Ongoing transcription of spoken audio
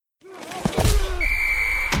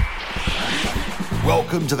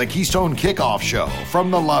Welcome to the Keystone Kickoff Show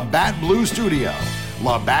from the Labatt Blue Studio.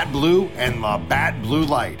 Labatt Blue and Labatt Blue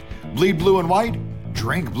Light. Bleed blue and white,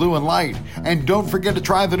 drink blue and light. And don't forget to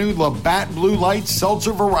try the new Labatt Blue Light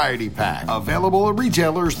Seltzer Variety Pack. Available at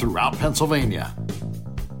retailers throughout Pennsylvania.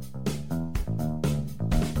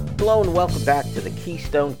 Hello and welcome back to the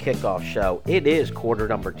Keystone Kickoff Show. It is quarter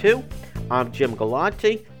number 2. I'm Jim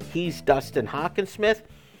Galante. He's Dustin Hockensmith.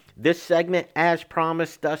 This segment, as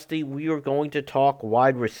promised, Dusty, we are going to talk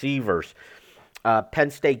wide receivers.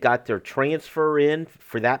 Penn State got their transfer in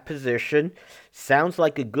for that position. Sounds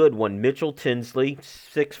like a good one. Mitchell Tinsley,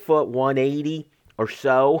 6 foot 180 or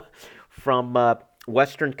so, from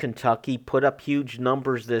Western Kentucky, put up huge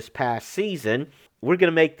numbers this past season. We're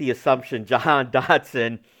going to make the assumption Jahan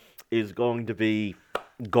Dotson is going to be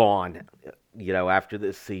gone, after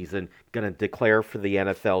this season, going to declare for the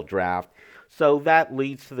NFL draft. So that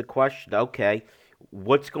leads to the question, okay,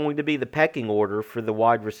 what's going to be the pecking order for the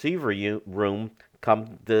wide receiver room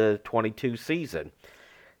come the 22 season?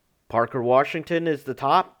 Parker Washington is the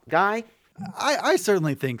top guy? I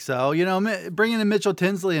certainly think so. Bringing in Mitchell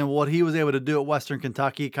Tinsley and what he was able to do at Western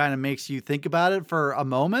Kentucky kind of makes you think about it for a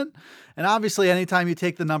moment. And obviously, anytime you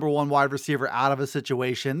take the number one wide receiver out of a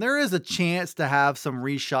situation, there is a chance to have some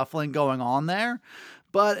reshuffling going on there.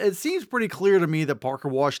 But it seems pretty clear to me that Parker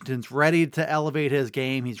Washington's ready to elevate his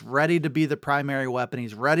game. He's ready to be the primary weapon.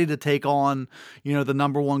 He's ready to take on, the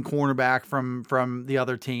number one cornerback from the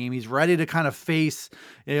other team. He's ready to kind of face,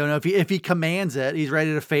 if he commands it, he's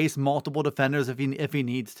ready to face multiple defenders if he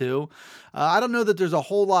needs to. I don't know that there's a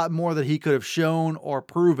whole lot more that he could have shown or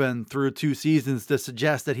proven through 2 seasons to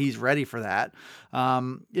suggest that he's ready for that.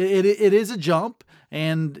 It is a jump,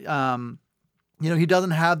 and he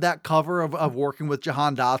doesn't have that cover of working with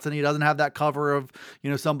Jahan Dotson. He doesn't have that cover of,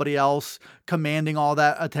 somebody else commanding all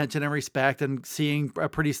that attention and respect and seeing a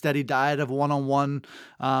pretty steady diet of one-on-one,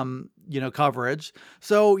 coverage.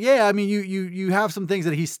 So, yeah, I mean, you have some things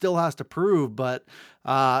that he still has to prove, but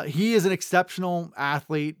he is an exceptional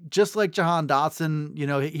athlete, just like Jahan Dotson.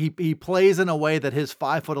 He plays in a way that his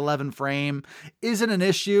 5'11" frame isn't an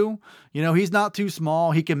issue. He's not too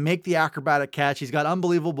small. He can make the acrobatic catch. He's got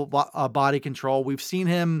unbelievable body control. We've seen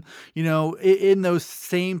him, in those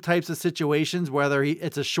same types of situations, whether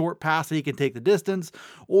it's a short pass that he can take the distance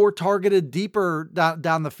or targeted deeper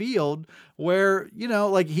down the field, where,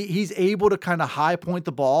 he's able to kind of high point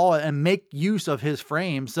the ball and make use of his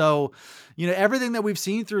frame. So, everything that we've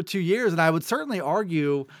seen through 2 years, and I would certainly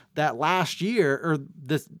argue that last year or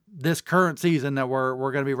this current season that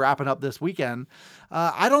we're going to be wrapping up this weekend,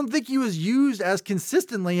 I don't think he was used as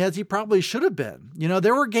consistently as he probably should have been.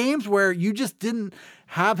 There were games where you just didn't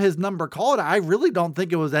have his number called. I really don't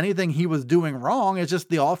think it was anything he was doing wrong. It's just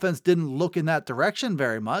the offense didn't look in that direction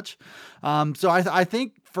very much. So I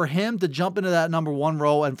think for him to jump into that number one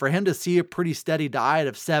role and for him to see a pretty steady diet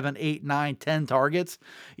of 7, 8, 9, 10 targets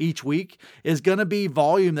each week is going to be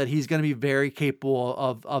volume that he's going to be very capable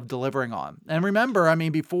of delivering on. And remember, I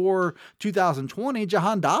mean, before 2020,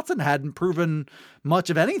 Jahan Dotson hadn't proven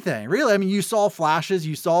much of anything, really. I mean, you saw flashes.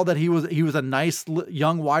 You saw that he was a nice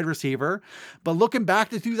young wide receiver. But looking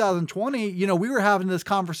back to 2020, we were having this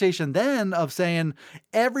conversation then of saying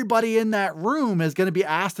everybody in that room is going to be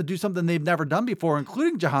asked to do something they've never done before,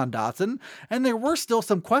 including Jahan Dotson. And there were still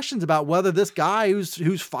some questions about whether this guy who's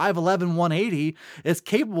 5'11", 180 is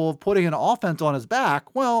capable of putting an offense on his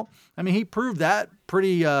back. Well, I mean, he proved that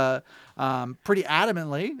pretty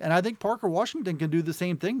adamantly. And I think Parker Washington can do the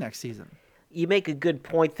same thing next season. You make a good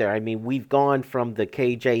point there. I mean, we've gone from the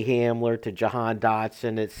KJ Hamler to Jahan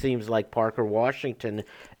Dotson. It seems like Parker Washington,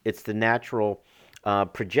 it's the natural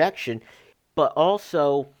projection. But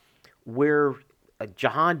also, where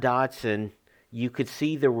Jahan Dotson, you could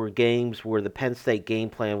see there were games where the Penn State game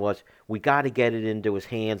plan was, we got to get it into his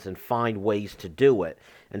hands and find ways to do it.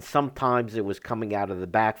 And sometimes it was coming out of the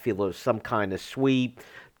backfield of some kind of sweep,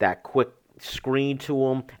 that quick screen to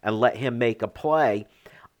him, and let him make a play.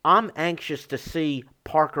 I'm anxious to see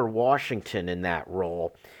Parker Washington in that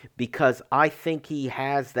role because I think he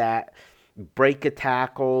has that break a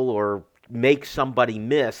tackle or make somebody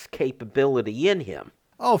miss capability in him.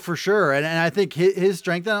 Oh, for sure. And I think his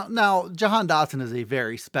strength. Now, Jahan Dotson is a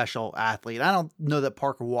very special athlete. I don't know that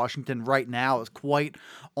Parker Washington right now is quite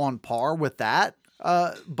on par with that.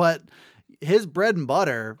 But his bread and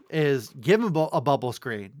butter is give him a bubble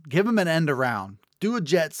screen, give him an end around, do a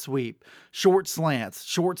jet sweep, short slants,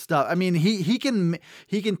 short stuff. I mean, he can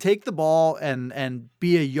take the ball and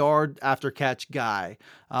be a yard after catch guy.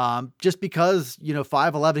 Just because,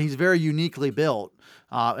 5'11", he's very uniquely built.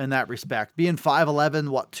 in that respect. Being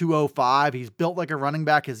 5'11", 205, he's built like a running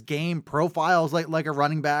back. His game profile is like a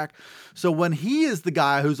running back. So when he is the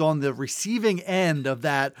guy who's on the receiving end of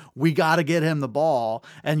that, we got to get him the ball,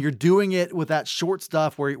 and you're doing it with that short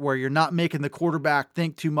stuff where you're not making the quarterback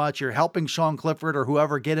think too much. You're helping Sean Clifford or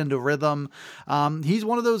whoever get into rhythm. He's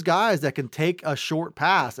one of those guys that can take a short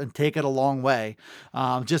pass and take it a long way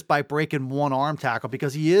just by breaking one arm tackle,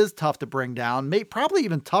 because he is tough to bring down, probably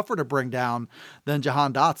even tougher to bring down than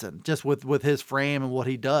Jahan Dotson, just with his frame and what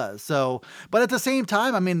he does. So, but at the same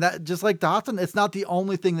time, I mean, that just like Dotson, it's not the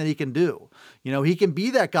only thing that he can do. He can be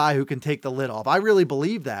that guy who can take the lid off. I really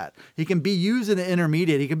believe that. He can be used in the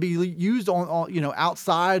intermediate. He can be used on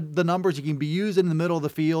outside the numbers. He can be used in the middle of the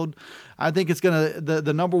field. I think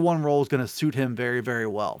the number one role is going to suit him very, very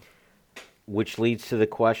well. Which leads to the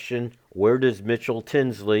question, where does Mitchell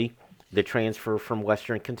Tinsley, the transfer from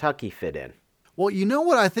Western Kentucky, fit in? Well, you know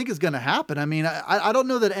what I think is going to happen? I mean, I don't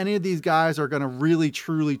know that any of these guys are going to really,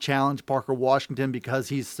 truly challenge Parker Washington because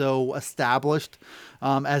he's so established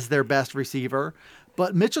as their best receiver.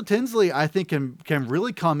 But Mitchell Tinsley, I think, can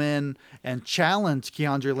really come in and challenge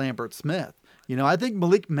Keandre Lambert-Smith. I think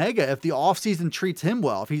Malik Mega, if the offseason treats him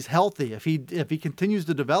well, if he's healthy, if he continues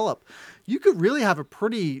to develop, you could really have a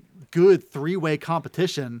pretty good three-way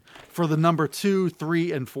competition for the number 2,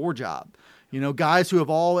 3, and 4 job. Guys who have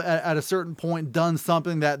all at a certain point done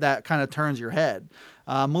something that kind of turns your head.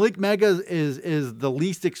 Malik Mega is the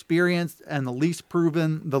least experienced and the least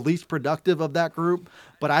proven, the least productive of that group.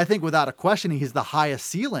 But I think without a question, he's the highest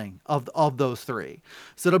ceiling of those three.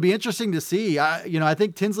 So it'll be interesting to see. I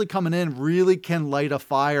think Tinsley coming in really can light a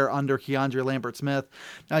fire under Keandre Lambert-Smith.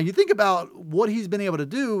 Now you think about what he's been able to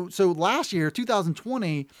do. So last year,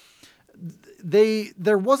 2020,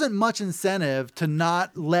 there wasn't much incentive to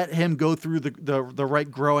not let him go through the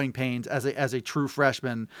right growing pains as a true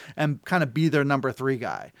freshman and kind of be their number 3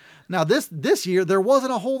 guy. Now this year there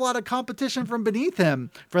wasn't a whole lot of competition from beneath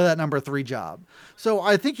him for that number 3 job. So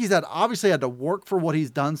I think he's obviously had to work for what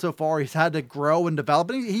he's done so far. He's had to grow and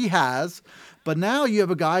develop, and he has. But now you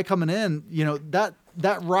have a guy coming in,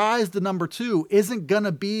 that rise to number 2 isn't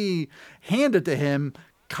gonna be handed to him.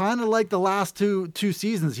 Kind of like the last two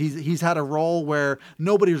seasons, he's had a role where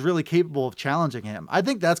nobody's really capable of challenging him. I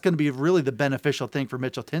think that's going to be really the beneficial thing for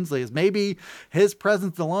Mitchell Tinsley, is maybe his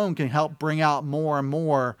presence alone can help bring out more and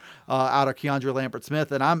more out of Keandre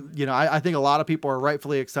Lambert-Smith. And I think a lot of people are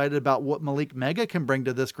rightfully excited about what Malik Mega can bring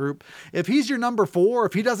to this group. If he's your number 4,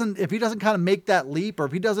 if he doesn't kind of make that leap, or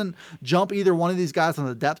if he doesn't jump either one of these guys on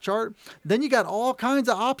the depth chart, then you got all kinds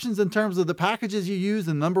of options in terms of the packages you use,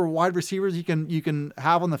 the number of wide receivers you can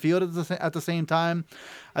have on the field at the same time.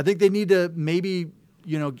 I think they need to maybe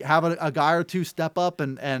have a guy or two step up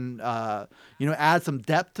and add some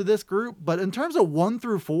depth to this group. But in terms of 1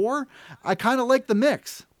 through 4, I kind of like the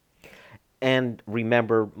mix. And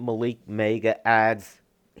remember, Malik Mega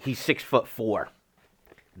he's 6'4".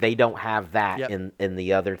 They don't have that in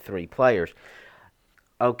the other 3 players.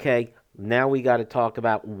 Okay, now we got to talk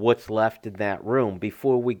about what's left in that room.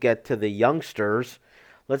 Before we get to the youngsters,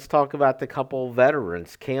 let's talk about the couple of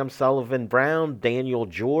veterans, Cam Sullivan-Brown, Daniel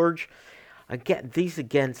George. These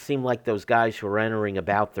seem like those guys who are entering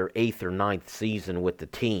about their 8th or 9th season with the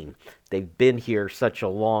team. They've been here such a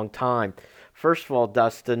long time. First of all,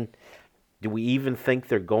 Dustin, do we even think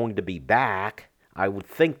they're going to be back? I would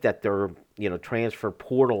think that their transfer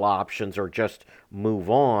portal options are just move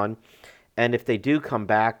on. And if they do come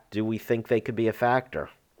back, do we think they could be a factor?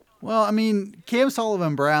 Well, I mean, Cam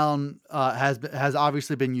Sullivan-Brown has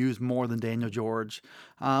obviously been used more than Daniel George.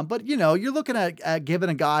 But, you're looking at giving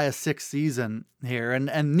a guy a 6th season here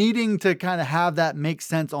and needing to kind of have that make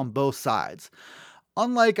sense on both sides.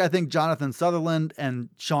 Unlike, I think, Jonathan Sutherland and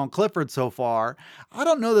Sean Clifford so far, I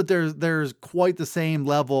don't know that there's quite the same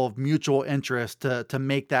level of mutual interest to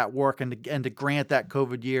make that work and to grant that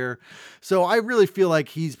COVID year. So I really feel like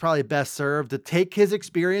he's probably best served to take his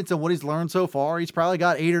experience and what he's learned so far. He's probably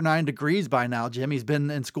got 8 or 9 degrees by now, Jim. He's been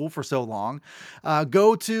in school for so long.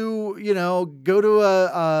 Go to an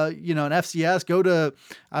FCS, go to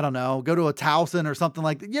a Towson or something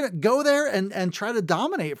like that. Go there and try to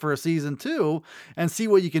dominate for a season too, and see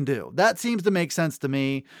what you can do. That seems to make sense to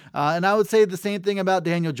me. And I would say the same thing about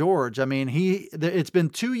Daniel George. I mean, it's been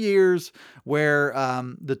 2 years where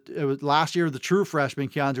it was last year, the true freshman,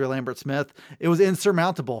 Keandre Lambert-Smith, it was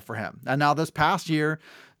insurmountable for him. And now this past year,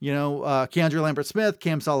 Keandre Lambert-Smith,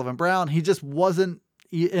 Cam Sullivan-Brown, he just wasn't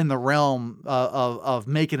in the realm of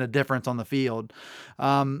making a difference on the field.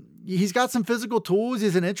 He's got some physical tools.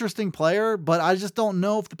 He's an interesting player, but I just don't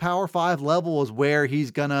know if the Power 5 level is where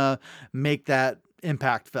he's going to make that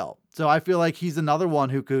impact felt. So I feel like he's another one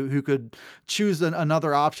who could choose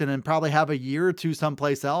another option and probably have a year or two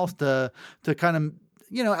someplace else to kind of,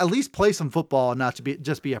 at least play some football and not to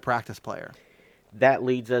just be a practice player. That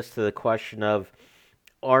leads us to the question of,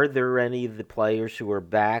 are there any of the players who are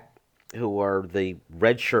back who are the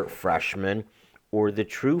redshirt freshmen or the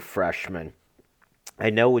true freshmen? I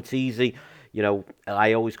know it's easy.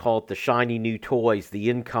 I always call it the shiny new toys, the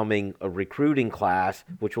incoming recruiting class,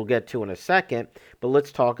 which we'll get to in a second. But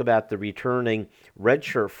let's talk about the returning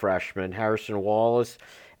redshirt freshmen. Harrison Wallace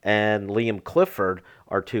and Liam Clifford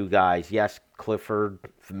are two guys. Yes, Clifford,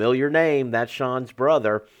 familiar name. That's Sean's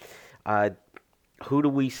brother. Who do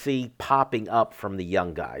we see popping up from the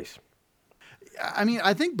young guys? I mean,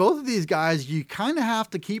 I think both of these guys, you kind of have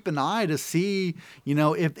to keep an eye to see,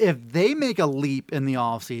 if they make a leap in the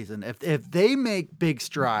offseason, if they make big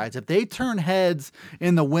strides, if they turn heads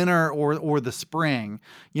in the winter or the spring,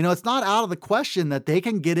 it's not out of the question that they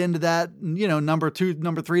can get into that, number 2,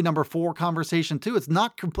 number 3, number 4 conversation too. It's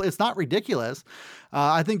not ridiculous.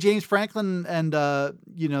 I think James Franklin and,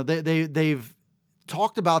 they've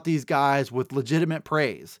talked about these guys with legitimate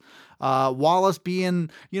praise. Wallace being,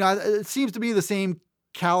 it seems to be the same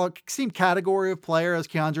category of player as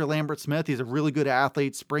Keandre Lambert-Smith. He's a really good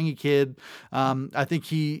athlete, springy kid. I think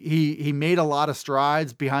he made a lot of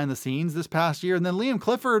strides behind the scenes this past year. And then Liam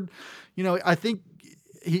Clifford, I think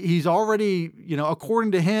he's already,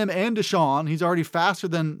 according to him and to Sean, he's already faster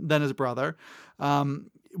than his brother.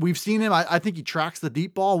 We've seen him. I think he tracks the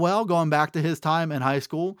deep ball well, going back to his time in high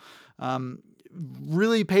school.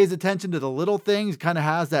 Really pays attention to the little things, kind of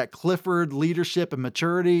has that Clifford leadership and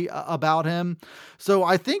maturity about him. So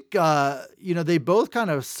I think, they both kind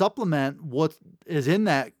of supplement what is in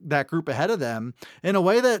that group ahead of them in a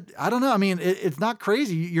way that, I don't know. I mean, it's not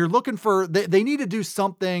crazy. You're looking for, they need to do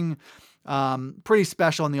something pretty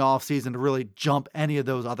special in the offseason to really jump any of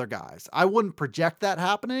those other guys. I wouldn't project that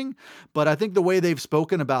happening, but I think the way they've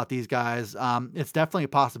spoken about these guys, it's definitely a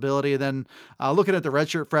possibility. And then looking at the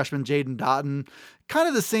redshirt freshman, Jaden Dotton, kind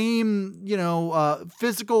of the same,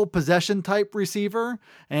 physical possession type receiver,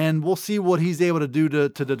 and we'll see what he's able to do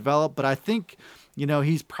to develop. But I think,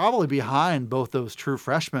 he's probably behind both those true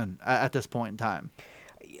freshmen at this point in time.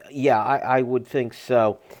 Yeah, I would think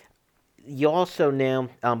so. You also now,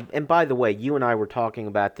 and by the way, you and I were talking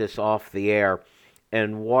about this off the air,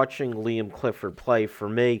 and watching Liam Clifford play, for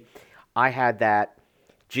me, I had that,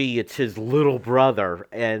 it's his little brother,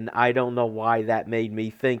 and I don't know why that made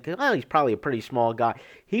me think, he's probably a pretty small guy.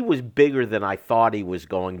 He was bigger than I thought he was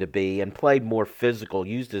going to be, and played more physical,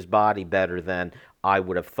 used his body better than I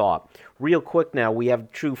would have thought. Real quick now, we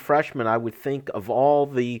have true freshmen. I would think of all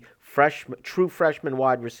the true freshman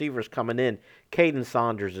wide receivers coming in, Caden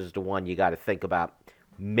Saunders is the one you got to think about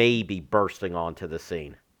maybe bursting onto the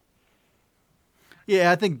scene. Yeah,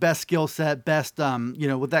 I think best skill set, best,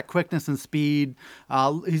 with that quickness and speed.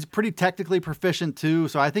 He's pretty technically proficient too,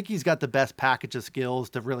 so I think he's got the best package of skills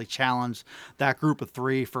to really challenge that group of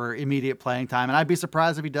 3 for immediate playing time, and I'd be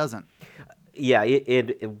surprised if he doesn't. Yeah,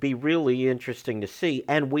 it'd be really interesting to see,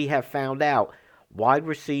 and we have found out wide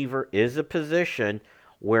receiver is a position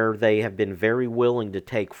where they have been very willing to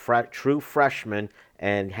take true freshmen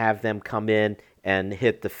and have them come in and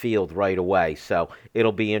hit the field right away. So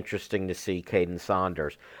it'll be interesting to see Caden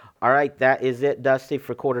Saunders. All right, that is it, Dusty,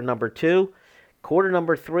 for quarter number 2. Quarter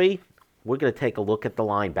number 3, we're going to take a look at the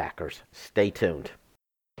linebackers. Stay tuned.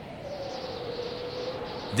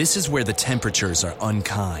 This is where the temperatures are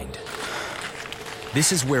unkind.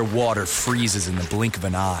 This is where water freezes in the blink of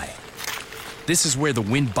an eye. This is where the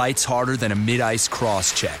wind bites harder than a mid-ice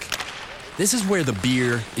cross-check. This is where the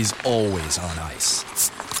beer is always on ice.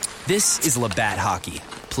 This is Labatt Hockey,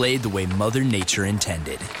 played the way Mother Nature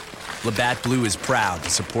intended. Labatt Blue is proud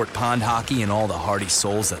to support pond hockey and all the hardy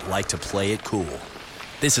souls that like to play it cool.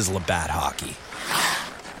 This is Labatt Hockey.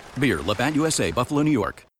 Beer, Labatt USA, Buffalo, New York.